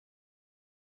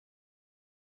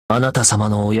あなた様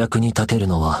のお役に立てる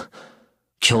のは、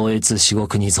恐悦至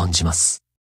極に存じます。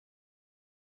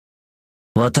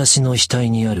私の額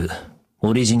にある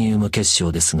オリジニウム結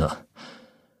晶ですが、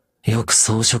よく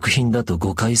装飾品だと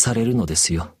誤解されるので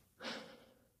すよ。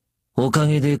おか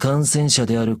げで感染者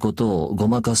であることをご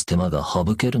まかす手間が省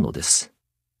けるのです。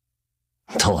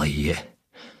とはいえ、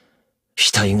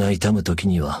額が痛む時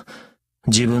には、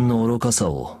自分の愚かさ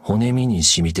を骨身に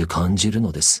染みて感じる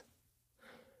のです。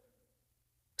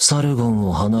サルゴン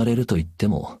を離れると言って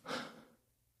も、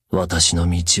私の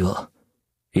道は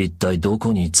一体ど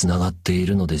こにつながってい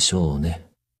るのでしょうね。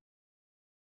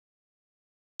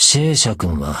シェーシャ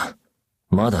君は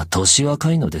まだ年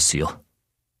若いのですよ。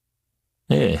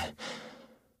ええ、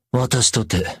私と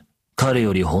て彼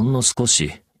よりほんの少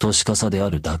し年かさであ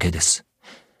るだけです。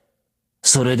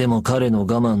それでも彼の我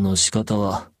慢の仕方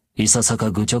はいささ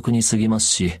か愚直に過ぎます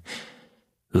し、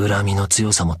恨みの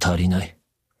強さも足りない。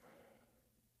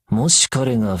もし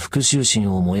彼が復讐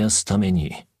心を燃やすため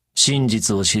に真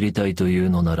実を知りたいという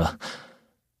のなら、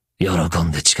喜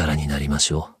んで力になりま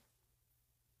しょ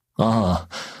う。あ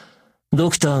あ、ド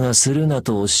クターがするな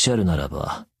とおっしゃるなら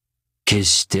ば、決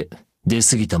して出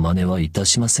過ぎた真似はいた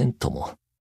しませんとも。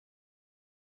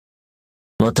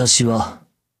私は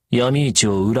闇市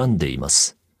を恨んでいま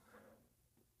す。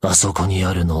あそこに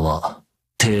あるのは、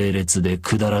低劣で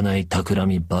くだらない企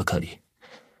みばかり。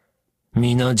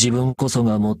皆自分こそ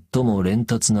が最も練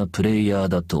達なプレイヤー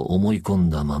だと思い込ん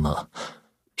だまま、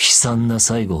悲惨な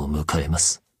最後を迎えま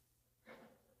す。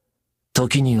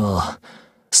時には、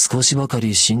少しばか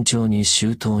り慎重に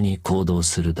周到に行動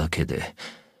するだけで、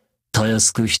たや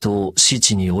すく人を死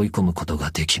地に追い込むこと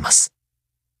ができます。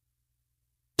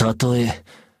たとえ、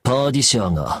パーディシャ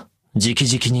ーが直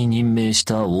々に任命し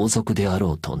た王族であ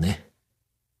ろうとね。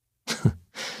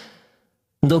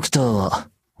ドクターは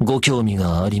ご興味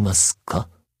がありますか？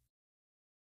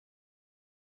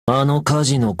あの火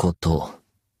事のこと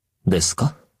です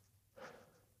か？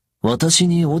私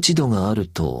に落ち度がある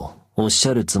とおっし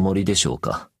ゃるつもりでしょう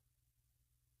か？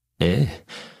ええ、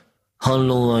反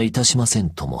論はいたしません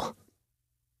とも。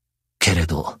けれ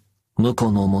ど、向こ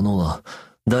うの者は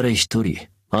誰一人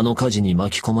あの火事に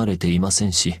巻き込まれていませ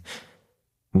んし、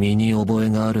身に覚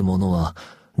えがある者は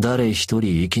誰一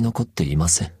人生き残っていま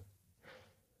せん。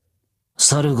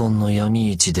サルゴンの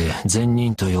闇市で善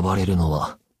人と呼ばれるの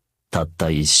は、たった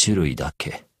一種類だ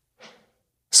け。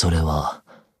それは、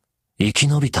生き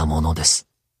延びたものです。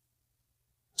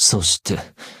そして、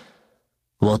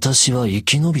私は生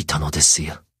き延びたのです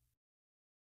よ。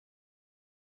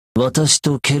私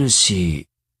とケルシ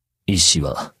ー医師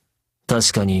は、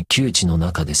確かに窮地の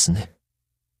中ですね。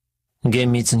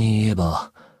厳密に言え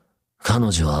ば、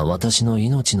彼女は私の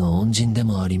命の恩人で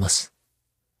もあります。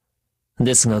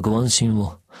ですがご安心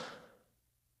を。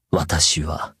私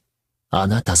は、あ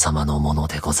なた様のもの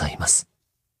でございます。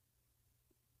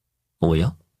お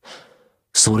や？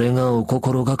それがお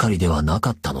心がかりではな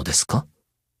かったのですか？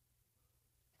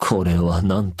これは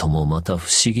何ともまた不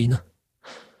思議な。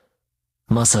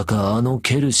まさかあの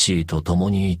ケルシーと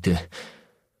共にいて、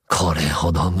これ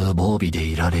ほど無防備で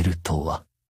いられるとは。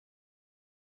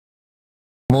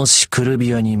もしクル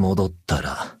ビアに戻った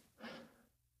ら、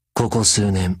ここ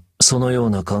数年、そのよう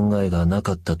な考えがな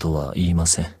かったとは言いま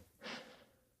せん。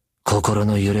心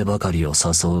の揺ればかりを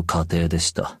誘う過程で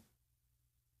した。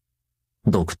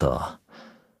ドクタ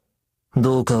ー、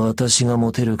どうか私が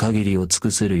持てる限りを尽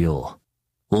くせるよ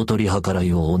う、お取り計ら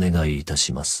いをお願いいた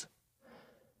します。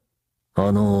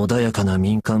あの穏やかな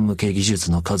民間向け技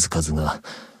術の数々が、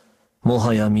も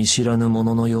はや見知らぬも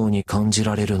ののように感じ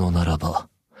られるのならば、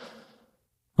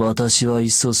私はいっ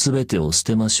そすべてを捨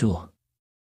てましょう。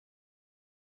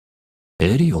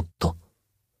エリオット？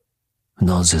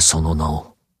なぜその名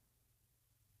を？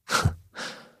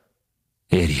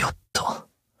エリオット。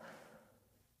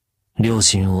両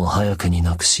親を早くに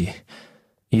亡くし、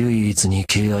唯一に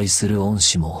敬愛する恩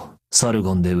師もサル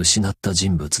ゴンで失った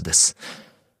人物です。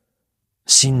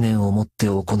信念を持って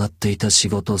行っていた仕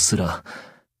事すら、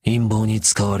陰謀に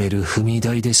使われる踏み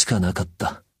台でしかなかっ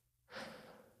た。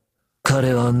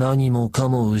彼は何もか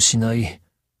も失い、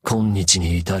今日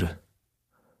に至る。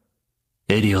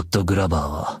エリオット・グラバー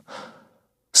は、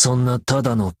そんなた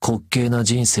だの滑稽な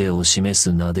人生を示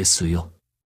す名ですよ。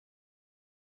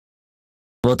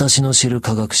私の知る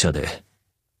科学者で、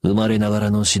生まれなが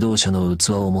らの指導者の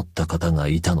器を持った方が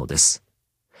いたのです。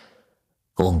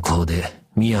温厚で、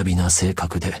雅な性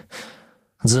格で、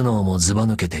頭脳もずば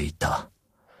抜けていた。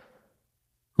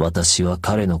私は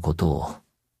彼のことを、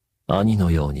兄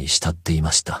のように慕ってい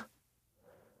ました。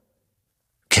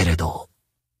けれど、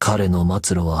彼の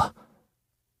末路は、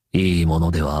いいも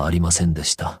のではありませんで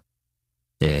した。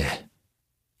ええ、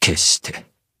決して。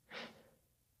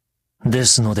で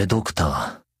すのでドク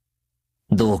タ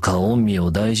ー、どうか御身を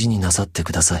大事になさって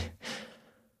ください。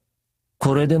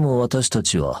これでも私た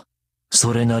ちは、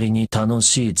それなりに楽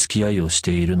しい付き合いをし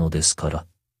ているのですから。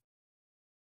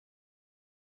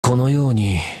このよう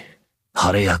に、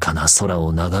晴れやかな空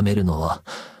を眺めるのは、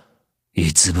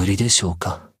いつぶりでしょう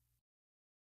か。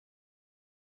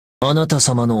あなた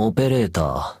様のオペレータ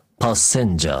ー、パッセ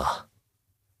ンジャー。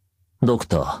ドク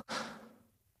ター、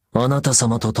あなた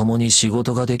様と共に仕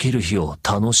事ができる日を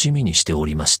楽しみにしてお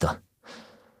りました。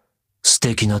素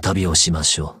敵な旅をしま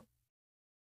しょ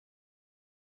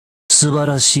う。素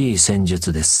晴らしい戦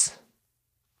術です。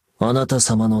あなた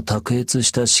様の卓越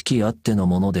した指揮あっての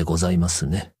ものでございます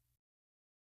ね。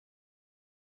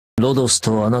ロドス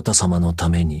とあなた様のた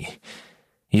めに、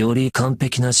より完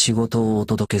璧な仕事をお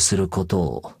届けすること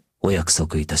をお約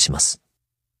束いたします。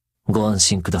ご安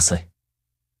心ください。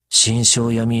新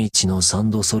章闇市のサ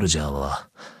ンドソルジャーは、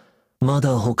ま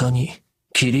だ他に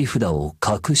切り札を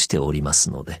隠しております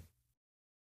ので。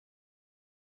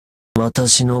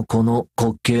私のこの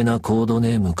滑稽なコード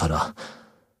ネームから、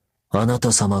あな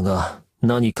た様が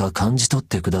何か感じ取っ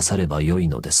てくださればよい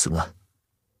のですが。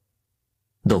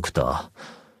ドクター、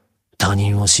他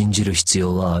人を信じる必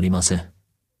要はありません。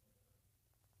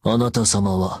あなた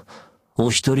様は、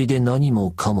お一人で何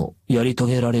もかもやり遂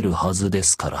げられるはずで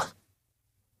すから。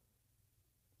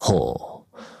ほ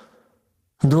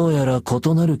う。どうやら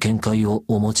異なる見解を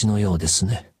お持ちのようです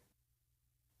ね。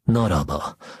なら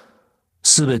ば、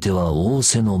すべては仰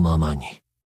せのままに。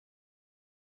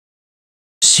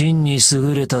真に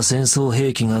優れた戦争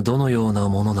兵器がどのような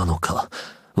ものなのか、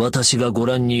私がご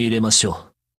覧に入れましょ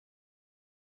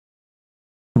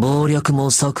う。謀略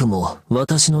も策も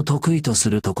私の得意とす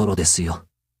るところですよ。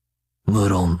無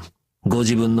論、ご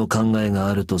自分の考えが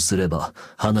あるとすれば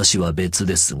話は別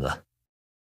ですが。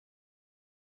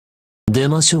出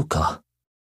ましょうか。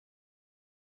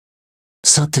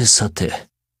さてさて、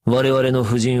我々の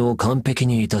布陣を完璧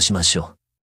にいたしましょ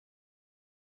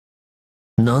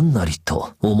う。何なり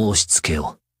とお申し付け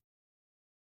を。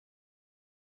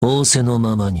仰せの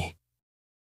ままに。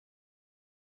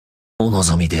お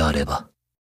望みであれば。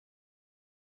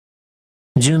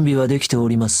準備はできてお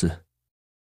ります。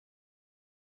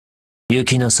行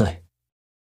きなさい。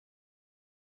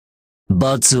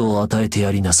罰を与えて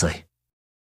やりなさい。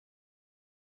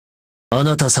あ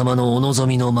なた様のお望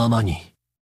みのままに。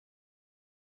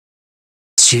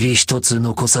塵一つ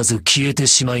残さず消えて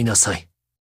しまいなさい。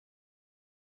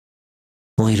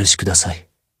お許しください。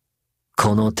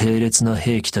この低劣な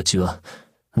兵器たちは、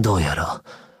どうやら、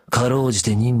かろうじ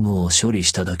て任務を処理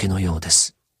しただけのようで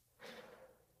す。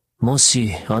も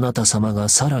し、あなた様が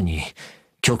さらに、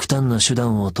極端な手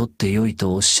段を取ってよい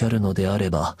とおっしゃるのであれ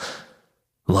ば、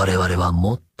我々は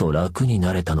もっと楽に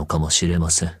なれたのかもしれま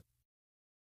せん。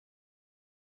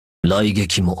雷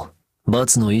撃も、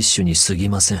罰の一種に過ぎ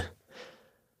ません。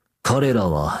彼ら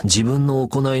は自分の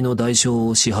行いの代償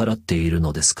を支払っている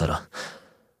のですから、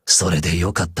それで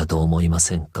よかったと思いま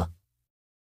せんか？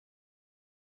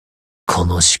こ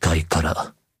の視界か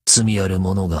ら罪ある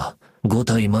者が五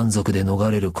体満足で逃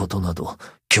れることなど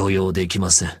許容でき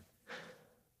ません。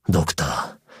ドクタ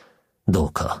ー、ど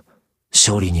うか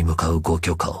処理に向かうご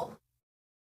許可を。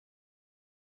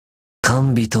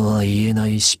甘美とは言えな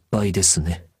い失敗です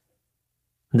ね。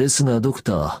ですがドク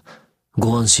ター、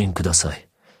ご安心ください。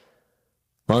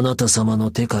あなた様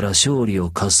の手から勝利を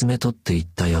かすめ取っていっ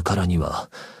た輩には、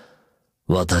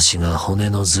私が骨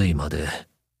の髄まで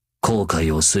後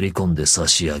悔をすり込んで差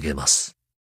し上げます。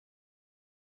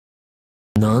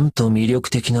なんと魅力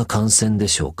的な感染で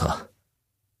しょうか。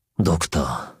ドクタ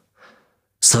ー、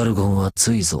サルゴンは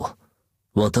ついぞ、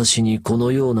私にこ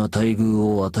のような待遇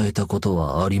を与えたこと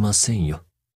はありませんよ。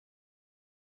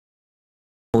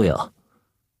おや、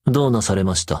どうなされ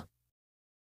ました？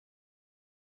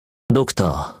ドクタ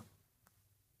ー、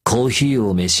コーヒー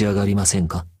を召し上がりません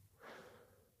か？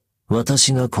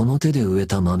私がこの手で植え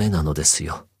た豆なのです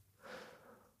よ。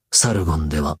サルゴン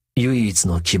では唯一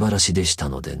の気晴らしでした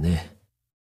のでね。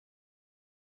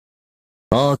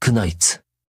アークナイツ。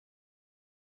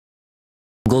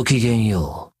ごきげん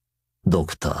よう、ド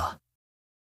クター。